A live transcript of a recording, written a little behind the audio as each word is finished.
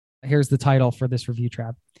Here's the title for this review,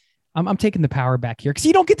 Trav. I'm taking the power back here because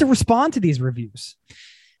you don't get to respond to these reviews.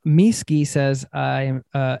 Miski says, I am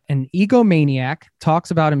an egomaniac,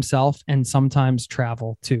 talks about himself and sometimes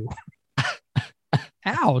travel too.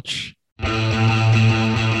 Ouch.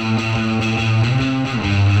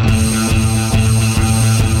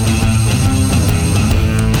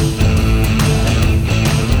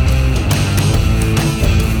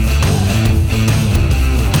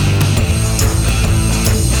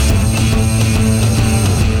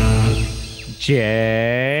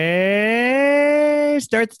 Jay,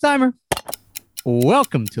 start the timer.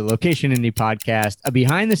 Welcome to Location Indie Podcast, a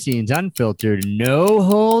behind-the-scenes, unfiltered,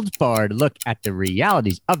 no-holds-barred look at the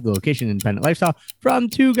realities of the location-independent lifestyle from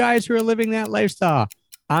two guys who are living that lifestyle.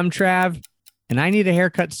 I'm Trav, and I need a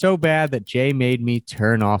haircut so bad that Jay made me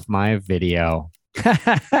turn off my video.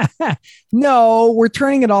 No, we're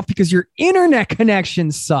turning it off because your internet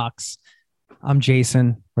connection sucks. I'm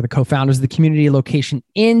Jason. We're the co-founders of the community Location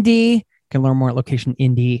Indie. You can learn more at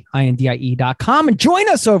locationindie.com and join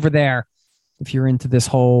us over there if you're into this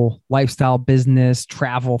whole lifestyle, business,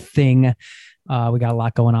 travel thing. We got a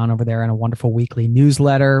lot going on over there and a wonderful weekly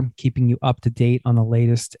newsletter, keeping you up to date on the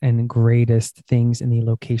latest and greatest things in the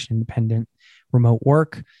location independent remote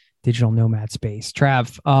work, digital nomad space.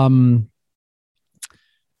 Trav,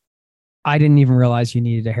 I didn't even realize you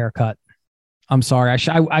needed a haircut. I'm sorry.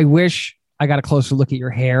 I wish I got a closer look at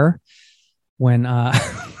your hair when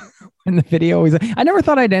in the video. I never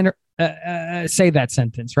thought I'd say that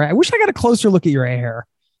sentence, right? I wish I got a closer look at your hair.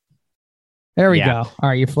 There we go. All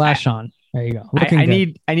right, you flash on. There you go. I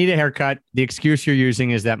need a haircut. The excuse you're using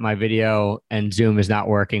is that my video and Zoom is not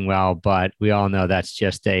working well, but we all know that's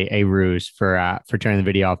just a ruse for turning the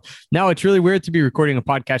video off. No, it's really weird to be recording a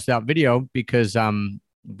podcast without video because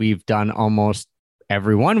we've done almost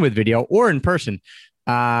everyone with video or in person.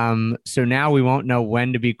 So now we won't know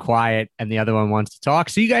when to be quiet and the other one wants to talk.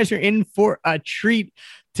 So you guys are in for a treat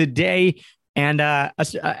today and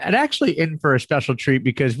actually in for a special treat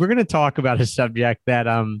because we're going to talk about a subject that,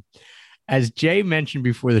 as Jay mentioned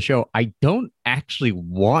before the show, I don't actually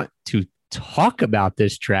want to talk about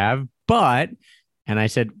this, Trav, and I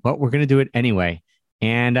said, well, we're going to do it anyway.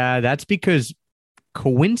 And that's because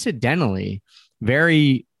coincidentally,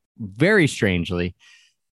 very, very strangely,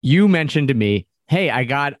 you mentioned to me, hey,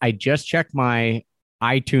 I just checked my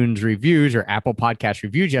iTunes reviews or Apple Podcast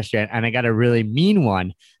reviews yesterday, and I got a really mean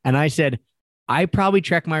one. And I said, I probably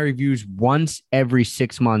check my reviews once every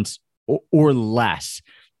 6 months or less.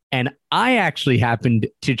 And I actually happened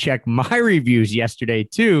to check my reviews yesterday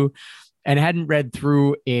too, and hadn't read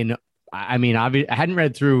through I hadn't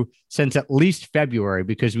read through since at least February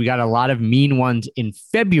because we got a lot of mean ones in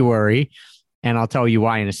February. And I'll tell you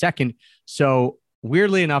why in a second. So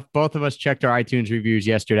weirdly enough, both of us checked our iTunes reviews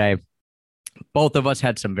yesterday. Both of us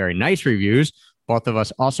had some very nice reviews. Both of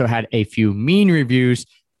us also had a few mean reviews.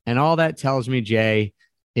 And all that tells me, Jay,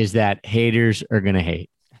 is that haters are going to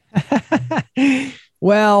hate.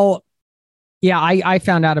 Well, yeah, I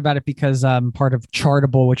found out about it because I'm part of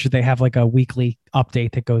Chartable, which they have like a weekly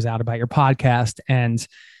update that goes out about your podcast. And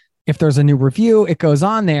if there's a new review, it goes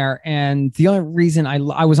on there. And the only reason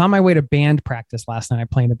I was on my way to band practice last night, I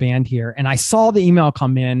play in a band here, and I saw the email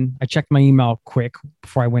come in. I checked my email quick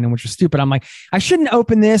before I went in, which was stupid. I'm like, I shouldn't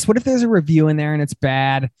open this. What if there's a review in there and it's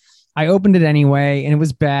bad? I opened it anyway and it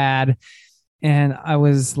was bad. And I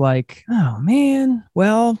was like, oh man,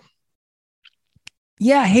 well,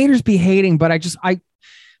 yeah, haters be hating, but I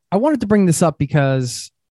wanted to bring this up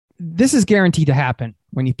because this is guaranteed to happen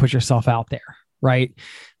when you put yourself out there. Right.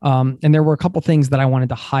 And there were a couple things that I wanted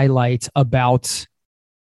to highlight about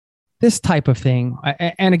this type of thing.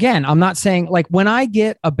 And again, I'm not saying like when I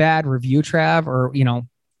get a bad review, Trav, or,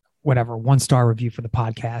 whatever, 1-star review for the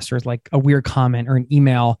podcast, or like a weird comment or an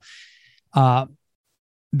email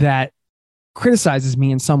that criticizes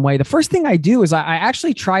me in some way. The first thing I do is I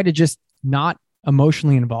actually try to just not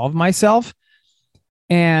emotionally involve myself.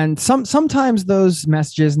 And sometimes those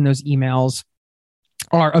messages and those emails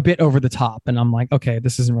are a bit over the top. And I'm like, okay,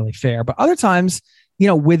 this isn't really fair. But other times,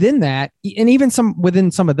 within that, and even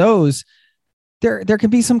within some of those, there can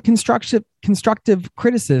be some constructive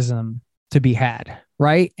criticism to be had.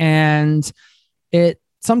 Right. And it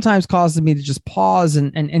sometimes causes me to just pause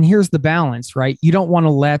and here's the balance, right? You don't want to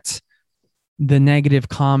let the negative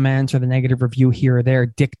comment or the negative review here or there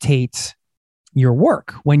dictate your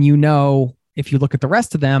work when if you look at the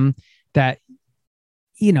rest of them that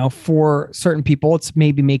for certain people, it's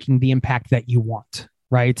maybe making the impact that you want,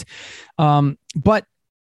 right? But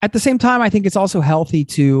at the same time, I think it's also healthy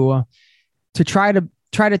to try to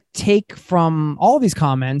try to take from all these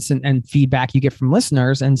comments and feedback you get from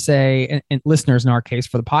listeners and say, and listeners in our case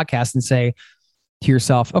for the podcast, and say to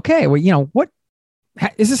yourself, okay, well, what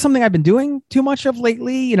is this something I've been doing too much of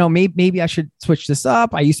lately? Maybe I should switch this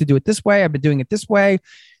up. I used to do it this way. I've been doing it this way.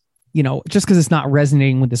 Just because it's not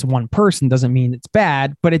resonating with this one person doesn't mean it's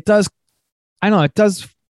bad, but it does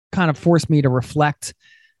kind of force me to reflect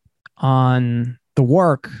on the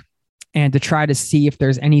work and to try to see if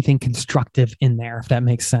there's anything constructive in there, if that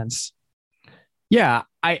makes sense. Yeah,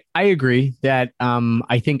 I agree that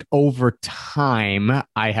I think over time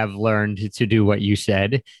I have learned to do what you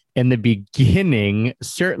said. In the beginning,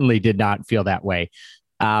 certainly did not feel that way.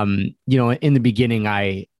 In the beginning,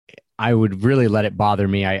 I would really let it bother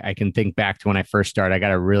me. I can think back to when I first started. I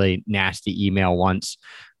got a really nasty email once,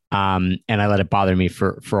 and I let it bother me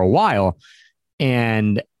for a while.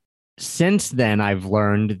 And since then, I've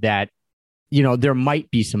learned that there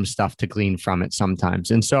might be some stuff to glean from it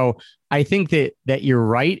sometimes. And so I think that you're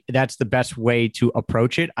right. That's the best way to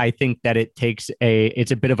approach it. I think that it's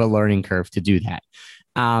a bit of a learning curve to do that.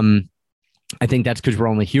 I think that's because we're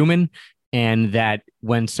only human, and that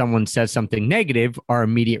when someone says something negative, our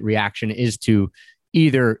immediate reaction is to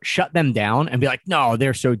either shut them down and be like, no,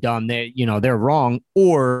 they're so dumb, they're wrong,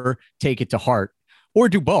 or take it to heart, or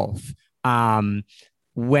do both.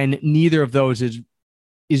 When neither of those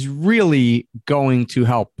is really going to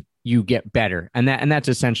help you get better. And that's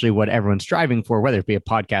essentially what everyone's striving for, whether it be a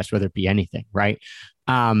podcast, whether it be anything. Right.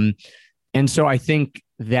 And so I think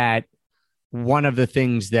that one of the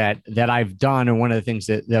things that I've done, and one of the things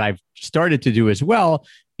that I've started to do as well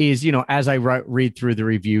is, as I read through the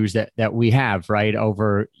reviews that we have, right,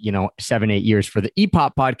 over, 7-8 years for the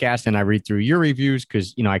EPOP podcast, and I read through your reviews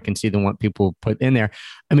because, I can see what people put in there.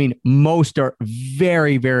 I mean, most are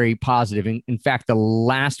very, very positive. In fact, the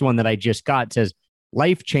last one that I just got says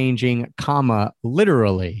life-changing,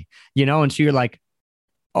 literally, and so you're like,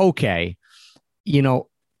 okay,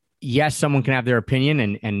 yes, someone can have their opinion,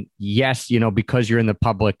 and yes, because you're in the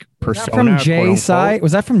public persona. From Jay's side?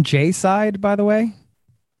 Was that from Jay's side, by the way?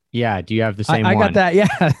 Yeah. Do you have the same one? I got that. Yeah,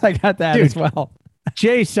 I got that. Dude, as well.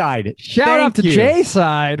 Jay's side. Shout out to Jay's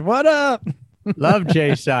side. What up? Love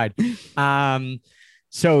Jay's side.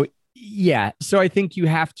 So I think you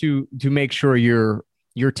have to make sure you're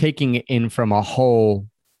taking it in from a whole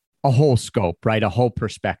scope, right? A whole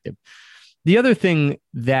perspective. The other thing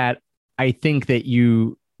that I think that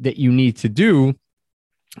you need to do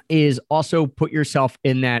is also put yourself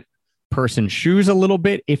in that person's shoes a little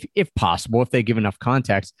bit, if possible, if they give enough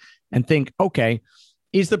context, and think, okay,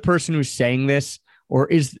 is the person who's saying this, or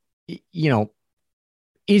is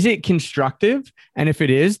it constructive? And if it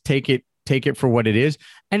is, take it for what it is.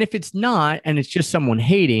 And if it's not, and it's just someone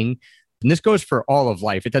hating, and this goes for all of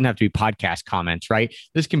life, it doesn't have to be podcast comments, right?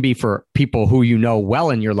 This can be for people who well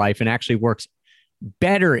in your life, and actually works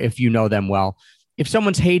better if you know them well. If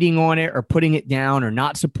someone's hating on it, or putting it down, or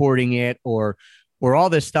not supporting it, or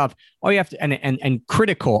all this stuff, all you have to, and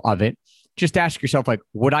critical of it, just ask yourself, like,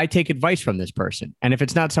 would I take advice from this person? And if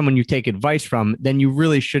it's not someone you take advice from, then you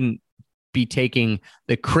really shouldn't be taking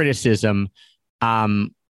the criticism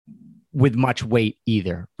with much weight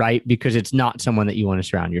either, right? Because it's not someone that you want to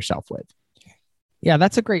surround yourself with. Yeah,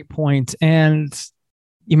 that's a great point. And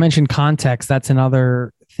you mentioned context. That's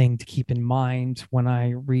another thing to keep in mind when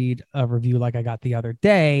I read a review like I got the other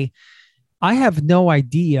day. I have no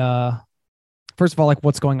idea, first of all, like,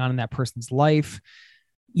 what's going on in that person's life.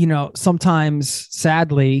 Sometimes,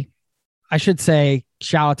 sadly, I should say,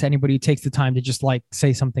 shout out to anybody who takes the time to just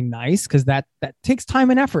say something nice, because that takes time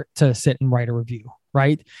and effort to sit and write a review,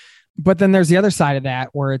 right? But then there's the other side of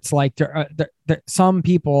that, where it's like some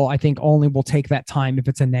people, I think, only will take that time if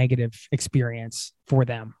it's a negative experience for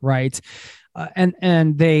them, right?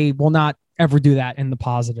 And they will not ever do that in the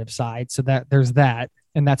positive side. So that there's that,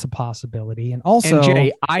 and that's a possibility. And also, and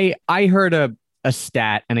Jay, I heard a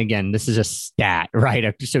stat, and again, this is a stat,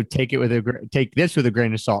 right? So take this with a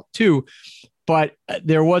grain of salt too. But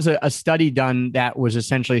there was a study done that was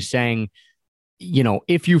essentially saying,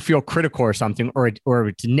 if you feel critical or something, or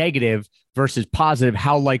it's negative versus positive,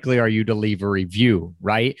 how likely are you to leave a review,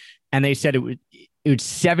 right? And they said it's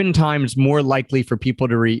 7 times more likely for people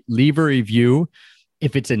to leave a review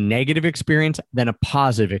if it's a negative experience than a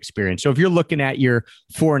positive experience. So if you're looking at your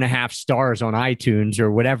 4.5 stars on iTunes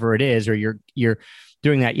or whatever it is, or you're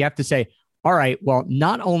doing that, you have to say, all right, well,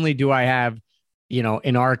 not only do I have,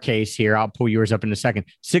 in our case here, I'll pull yours up in a second,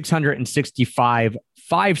 665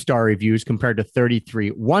 5-star reviews compared to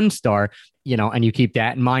 33 1-star, and you keep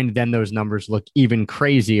that in mind, then those numbers look even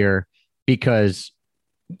crazier, because,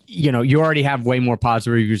 you already have way more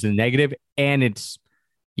positive reviews than negative, and it's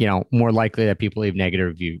more likely that people leave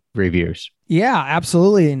negative reviews. Yeah,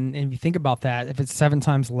 absolutely. And if you think about that, if it's 7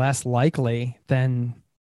 times less likely, then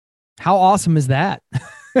how awesome is that?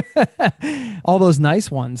 All those nice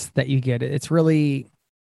ones that you get, it really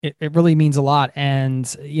means a lot. And,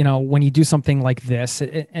 when you do something like this,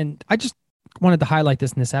 and I just wanted to highlight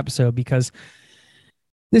this in this episode because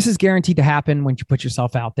this is guaranteed to happen when you put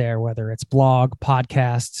yourself out there, whether it's blog,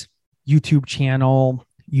 podcast, YouTube channel,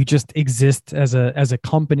 you just exist as a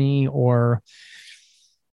company, or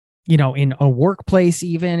in a workplace.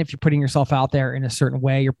 Even if you're putting yourself out there in a certain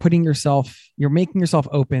way, you're making yourself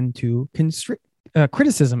open to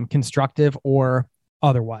criticism, constructive or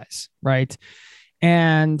otherwise, right?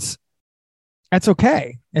 And that's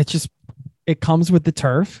okay. It comes with the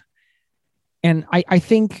turf. And I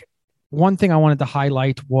think one thing I wanted to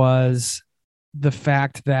highlight was the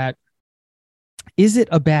fact that, is it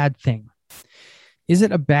a bad thing? Is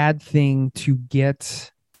it a bad thing to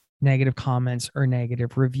get negative comments or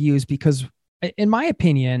negative reviews? Because in my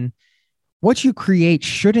opinion, what you create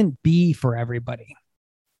shouldn't be for everybody.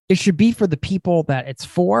 It should be for the people that it's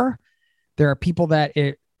for. There are people that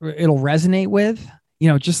it'll resonate with,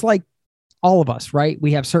 just like all of us, right?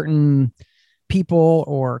 We have certain people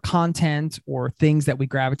or content or things that we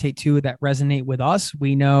gravitate to that resonate with us.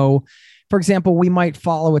 We know, for example, we might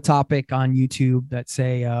follow a topic on YouTube that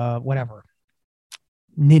say, whatever,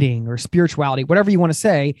 knitting or spirituality, whatever you want to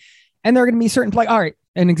say. And there are going to be certain, like, all right,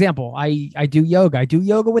 an example, I do yoga. I do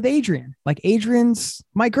yoga with Adrienne. Like, Adrienne's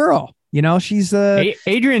my girl. She's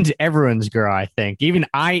Adrienne's everyone's girl, I think. Even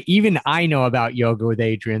I know about yoga with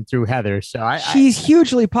Adrienne through Heather. So she's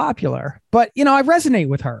hugely popular, but I resonate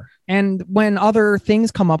with her. And when other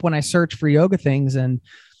things come up, when I search for yoga things and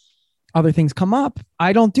other things come up,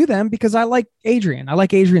 I don't do them because I like Adrienne. I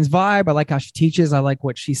like Adrienne's vibe. I like how she teaches. I like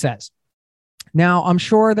what she says. Now, I'm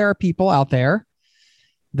sure there are people out there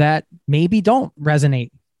that maybe don't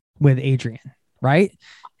resonate with Adrienne, right?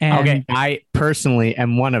 And okay, I personally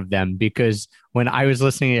am one of them, because when I was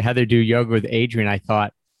listening to Heather do yoga with Adrienne, I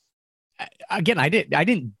thought, again, I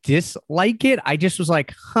didn't dislike it. I just was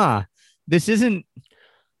like, this isn't,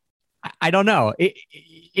 I don't know.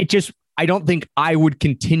 It just, I don't think I would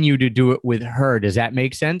continue to do it with her. Does that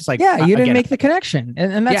make sense? Like, yeah, you didn't make the connection,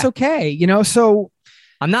 and that's okay. So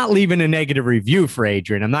I'm not leaving a negative review for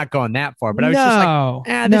Adrienne. I'm not going that far, but I was just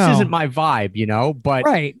like, this isn't my vibe, but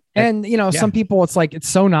right. And, some people, it's like, it's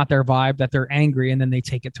so not their vibe that they're angry and then they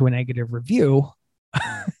take it to a negative review,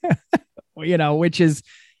 which is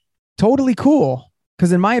totally cool.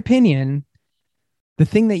 Because in my opinion, the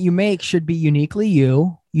thing that you make should be uniquely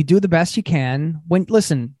you. You do the best you can.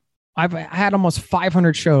 Listen, I've had almost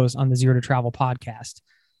 500 shows on the Zero to Travel podcast.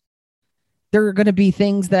 There are going to be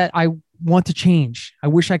things that I want to change. I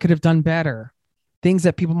wish I could have done better. Things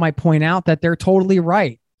that people might point out that they're totally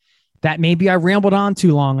right. That maybe I rambled on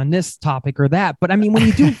too long on this topic or that. But I mean, when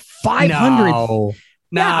you do 500,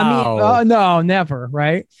 no. No, never.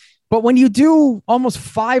 Right. But when you do almost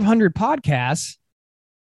 500 podcasts,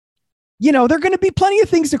 there are going to be plenty of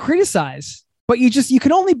things to criticize, but you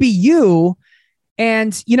can only be you.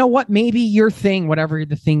 And you know what? Maybe your thing, whatever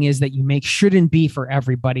the thing is that you make, shouldn't be for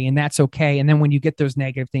everybody. And that's okay. And then when you get those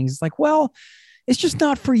negative things, it's like, well, it's just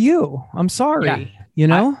not for you. I'm sorry.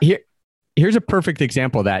 Yeah. Here's a perfect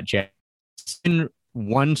example of that, Jay.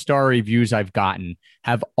 1-star reviews I've gotten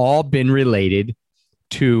have all been related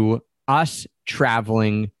to us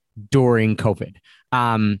traveling during COVID.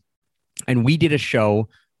 And we did a show,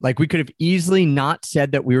 like, we could have easily not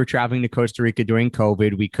said that we were traveling to Costa Rica during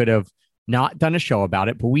COVID. We could have not done a show about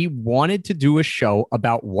it, but we wanted to do a show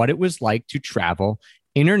about what it was like to travel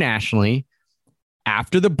internationally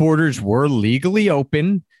after the borders were legally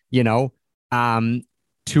open,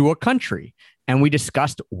 to a country. And we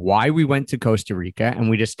discussed why we went to Costa Rica, and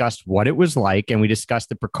we discussed what it was like, and we discussed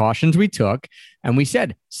the precautions we took. And we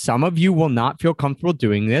said, some of you will not feel comfortable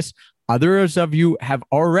doing this. Others of you have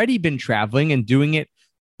already been traveling and doing it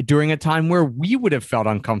during a time where we would have felt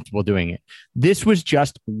uncomfortable doing it. This was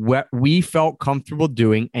just what we felt comfortable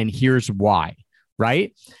doing, and here's why,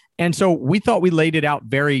 right? And so we thought we laid it out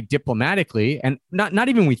very diplomatically, and not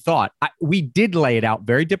even we thought, we did lay it out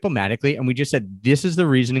very diplomatically. And we just said, this is the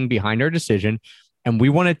reasoning behind our decision. And we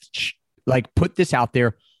want to put this out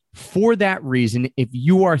there for that reason. If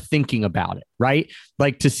you are thinking about it, right?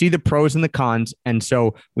 Like, to see the pros and the cons. And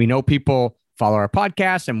so we know people follow our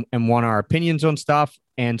podcast and want our opinions on stuff.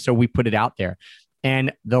 And so we put it out there.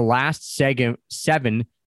 And the last 7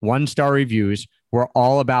 1-star reviews were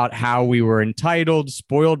all about how we were entitled,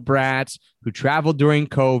 spoiled brats who traveled during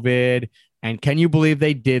COVID, and can you believe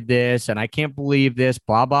they did this? And I can't believe this,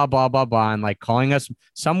 blah, blah, blah, blah, blah. And like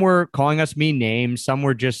some were calling us mean names. Some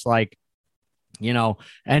were just like,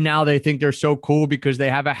 and now they think they're so cool because they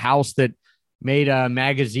have a house that made a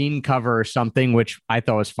magazine cover or something, which I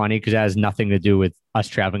thought was funny because it has nothing to do with us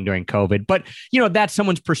traveling during COVID. But, that's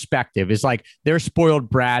someone's perspective, is like they're spoiled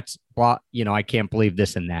brats, blah, I can't believe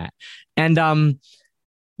this and that. And,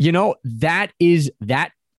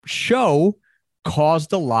 that show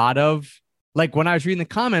caused a lot of, like, when I was reading the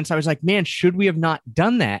comments, I was like, man, should we have not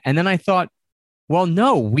done that? And then I thought, well,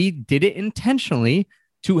 no, we did it intentionally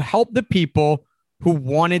to help the people who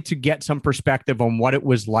wanted to get some perspective on what it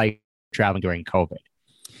was like traveling during COVID.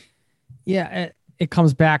 Yeah, it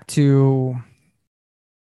comes back to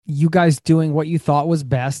you guys doing what you thought was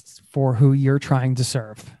best for who you're trying to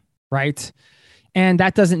serve, right? And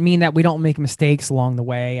that doesn't mean that we don't make mistakes along the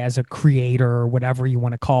way as a creator or whatever you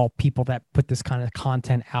want to call people that put this kind of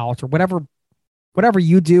content out, or whatever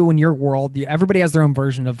you do in your world. Everybody has their own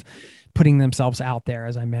version of putting themselves out there,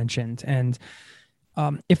 as I mentioned. And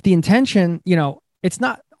if the intention, it's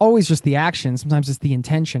not always just the action. Sometimes it's the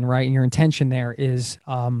intention, right? And your intention there is,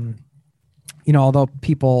 although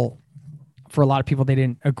for a lot of people, they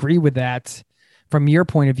didn't agree with that. From your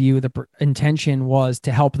point of view, the intention was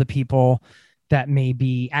to help the people that may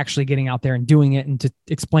be actually getting out there and doing it, and to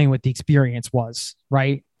explain what the experience was,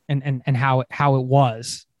 right? And how it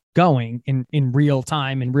was going in real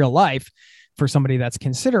time, in real life, for somebody that's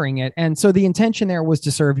considering it. And so the intention there was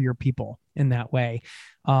to serve your people in that way.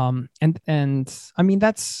 And I mean,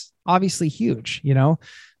 that's obviously huge.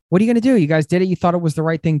 What are you going to do? You guys did it. You thought it was the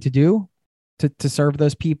right thing to do to serve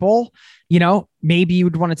those people. Maybe you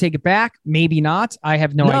would want to take it back. Maybe not. I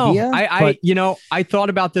have no idea. I thought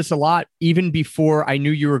about this a lot, even before I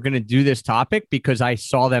knew you were going to do this topic, because I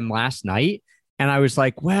saw them last night and I was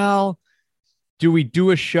like, well, do we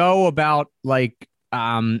do a show about like,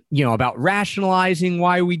 about rationalizing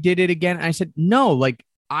why we did it again? I said, no,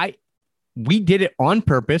 we did it on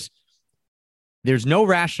purpose. There's no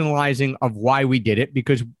rationalizing of why we did it,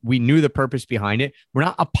 because we knew the purpose behind it. We're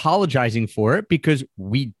not apologizing for it, because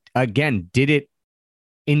we, again, did it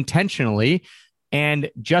intentionally. And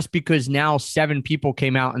just because now 7 people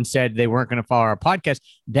came out and said they weren't going to follow our podcast,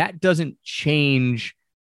 that doesn't change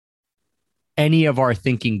any of our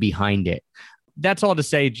thinking behind it. That's all to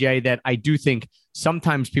say, Jay, that I do think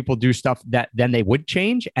sometimes people do stuff that then they would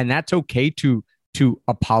change, and that's okay to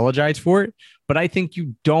apologize for it. But I think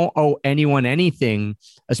you don't owe anyone anything,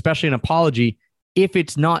 especially an apology, if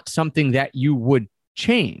it's not something that you would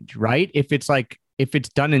change, right? If it's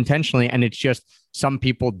done intentionally and it's just some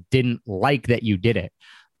people didn't like that you did it.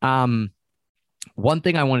 One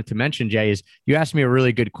thing I wanted to mention, Jay, is you asked me a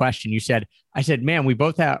really good question. I said, man, we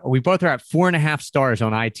both are at 4.5 stars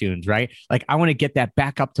on iTunes, right? Like, I want to get that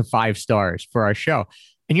back up to 5 stars for our show.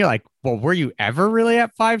 And you're like, well, were you ever really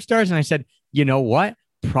at 5 stars? And I said, you know what?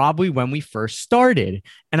 Probably when we first started.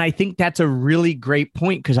 And I think that's a really great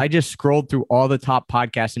point, because I just scrolled through all the top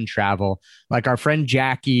podcasts in travel, like our friend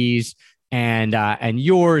Jackie's and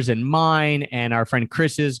yours and mine, and our friend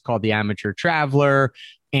Chris's called The Amateur Traveler.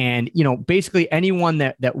 And, basically anyone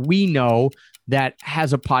that we know that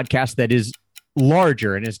has a podcast that is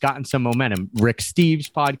larger and has gotten some momentum. Rick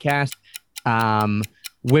Steves' podcast,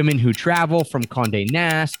 Women Who Travel from Condé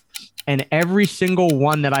Nast. And every single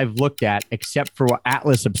one that I've looked at, except for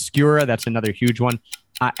Atlas Obscura, that's another huge one.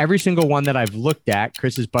 Every single one that I've looked at,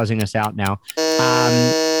 Chris is buzzing us out now,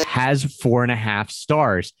 has 4.5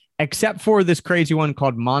 stars, except for this crazy one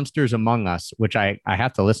called Monsters Among Us, which I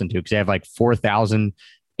have to listen to because they have like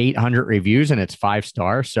 4,800 reviews and it's 5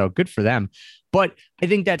 stars. So good for them. But I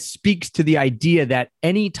think that speaks to the idea that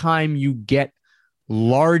anytime you get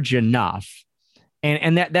large enough,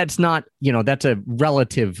 and that's not, that's a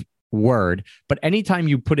relative word, but anytime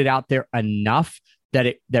you put it out there enough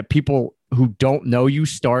that people who don't know you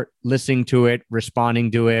start listening to it,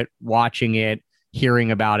 responding to it, watching it,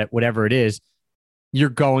 hearing about it, whatever it is, you're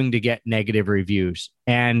going to get negative reviews.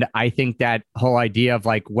 And I think that whole idea of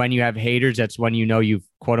like, when you have haters, that's when you know you've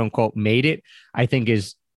quote unquote made it, I think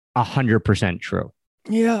is 100% true.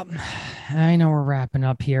 Yeah, I know we're wrapping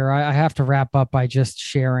up here. I have to wrap up by just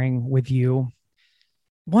sharing with you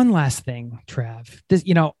one last thing, Trav. This,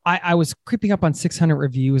 I was creeping up on 600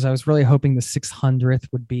 reviews. I was really hoping the 600th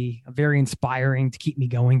would be very inspiring to keep me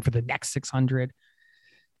going for the next 600.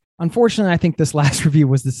 Unfortunately, I think this last review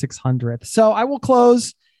was the 600th. So I will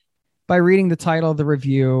close by reading the title of the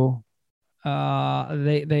review.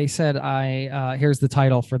 They said, here's the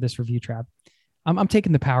title for this review, Trav. I'm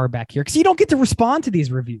taking the power back here because you don't get to respond to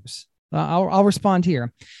these reviews. I'll respond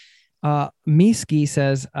here. Miski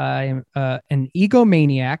says, I am an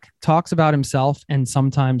egomaniac, talks about himself and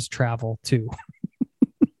sometimes travel too.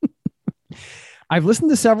 I've listened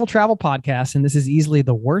to several travel podcasts, and this is easily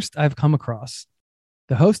the worst I've come across.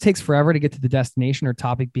 The host takes forever to get to the destination or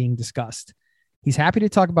topic being discussed. He's happy to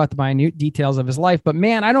talk about the minute details of his life, but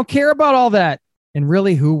man, I don't care about all that. And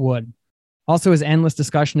really, who would? Also, his endless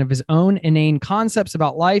discussion of his own inane concepts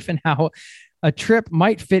about life and how a trip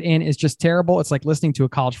might fit in is just terrible. It's like listening to a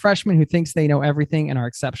college freshman who thinks they know everything and are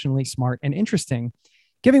exceptionally smart and interesting.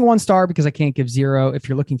 Giving 1 star because I can't give 0. If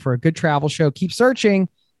you're looking for a good travel show, keep searching.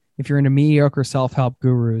 If you're into mediocre self-help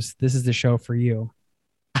gurus, this is the show for you.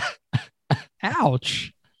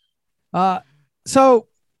 Ouch. So,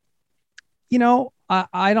 you know,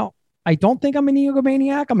 I don't think I'm an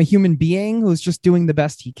egomaniac. I'm a human being who's just doing the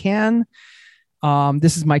best he can.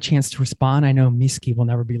 This is my chance to respond. I know Miski will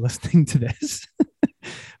never be listening to this,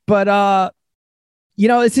 but, you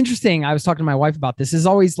know, it's interesting. I was talking to my wife about this. Is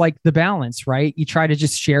always like the balance, right? You try to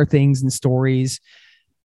just share things and stories.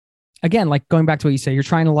 Again, like going back to what you say, you're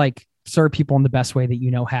trying to like serve people in the best way that you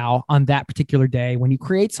know how on that particular day when you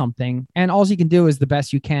create something, and all you can do is the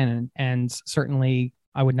best you can. And certainly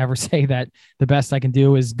I would never say that the best I can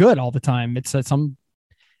do is good all the time. It's some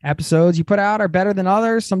episodes you put out are better than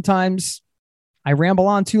others. Sometimes I ramble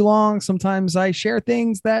on too long. Sometimes I share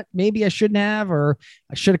things that maybe I shouldn't have, or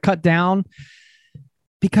I should have cut down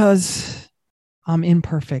because I'm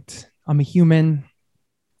imperfect. I'm a human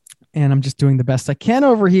and I'm just doing the best I can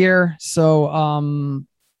over here. So,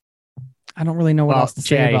 I don't really know what else to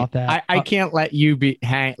say about that. I can't let you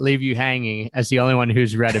leave you hanging as the only one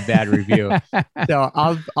who's read a bad review. So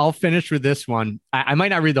I'll finish with this one. I might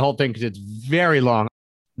not read the whole thing because it's very long.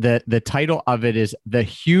 The title of it is the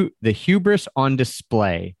Hubris on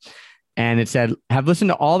Display. And it said, have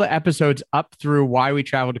listened to all the episodes up through why we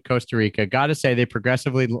traveled to Costa Rica. Got to say, they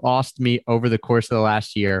progressively lost me over the course of the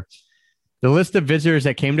last year. The list of visitors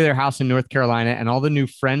that came to their house in North Carolina and all the new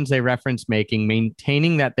friends they referenced making,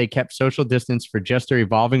 maintaining that they kept social distance for just their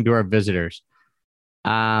evolving door of visitors.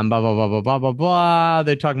 Blah, blah, blah, blah, blah, blah, blah.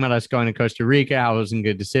 They're talking about us going to Costa Rica. How it was a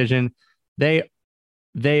good decision. They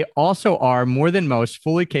also are, more than most,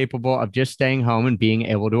 fully capable of just staying home and being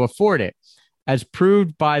able to afford it, as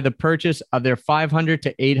proved by the purchase of their $500,000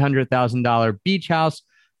 to $800,000 beach house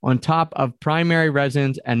on top of primary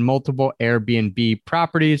residence and multiple Airbnb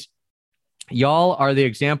properties. Y'all are the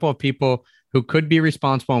example of people who could be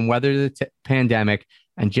responsible and weather the pandemic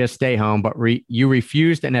and just stay home, but you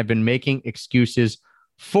refused and have been making excuses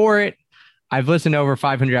for it. I've listened to over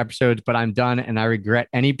 500 episodes, but I'm done, and I regret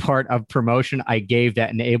any part of promotion I gave that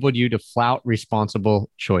enabled you to flout responsible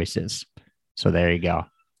choices. So there you go.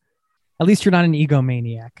 At least you're not an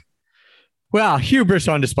egomaniac. Well, hubris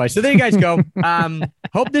on display. So there you guys go.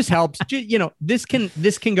 Hope this helps. You know, this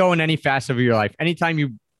can go in any facet of your life. Anytime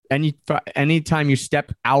you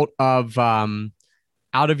step out of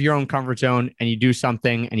your own comfort zone and you do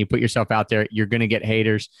something and you put yourself out there, you're going to get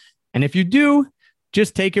haters. And if you do,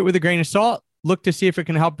 just take it with a grain of salt. Look to see if it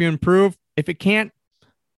can help you improve. If it can't,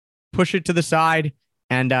 push it to the side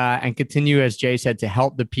and continue, as Jay said, to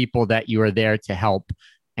help the people that you are there to help,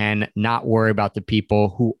 and not worry about the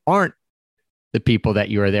people who aren't the people that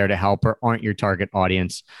you are there to help or aren't your target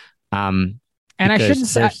audience. And I shouldn't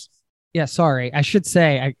say, yeah, sorry. I should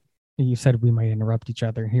say, you said we might interrupt each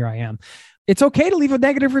other. Here I am. It's okay to leave a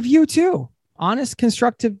negative review too. Honest,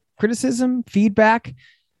 constructive criticism, feedback,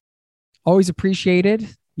 always appreciated.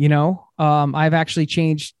 You know, I've actually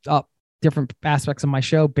changed up different aspects of my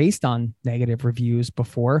show based on negative reviews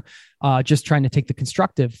before, just trying to take the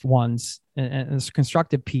constructive ones and this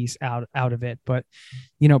constructive piece out of it. But,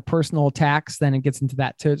 you know, personal attacks, then it gets into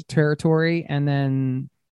that territory. And then,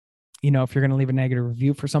 you know, if you're going to leave a negative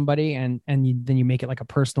review for somebody and then you make it like a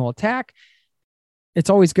personal attack, it's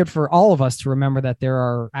always good for all of us to remember that there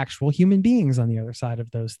are actual human beings on the other side of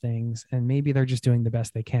those things. And maybe they're just doing the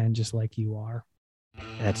best they can, just like you are.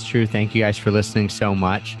 That's true. Thank you guys for listening so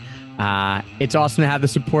much. It's awesome to have the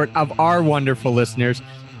support of our wonderful listeners.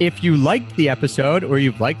 If you liked the episode or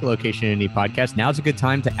you've liked the Location Indie podcast, now's a good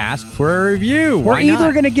time to ask for a review. We're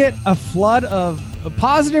either going to get a flood of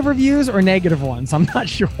positive reviews or negative ones. I'm not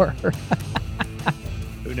sure.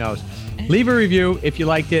 Who knows? Leave a review if you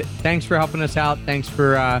liked it. Thanks for helping us out. Thanks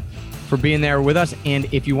for being there with us.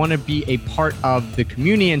 And if you want to be a part of the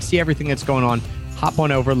community and see everything that's going on, hop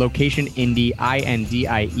on over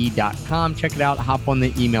locationindie.com. Check it out. Hop on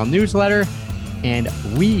the email newsletter, and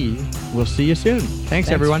we will see you soon. Thanks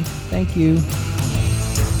everyone. Thank you.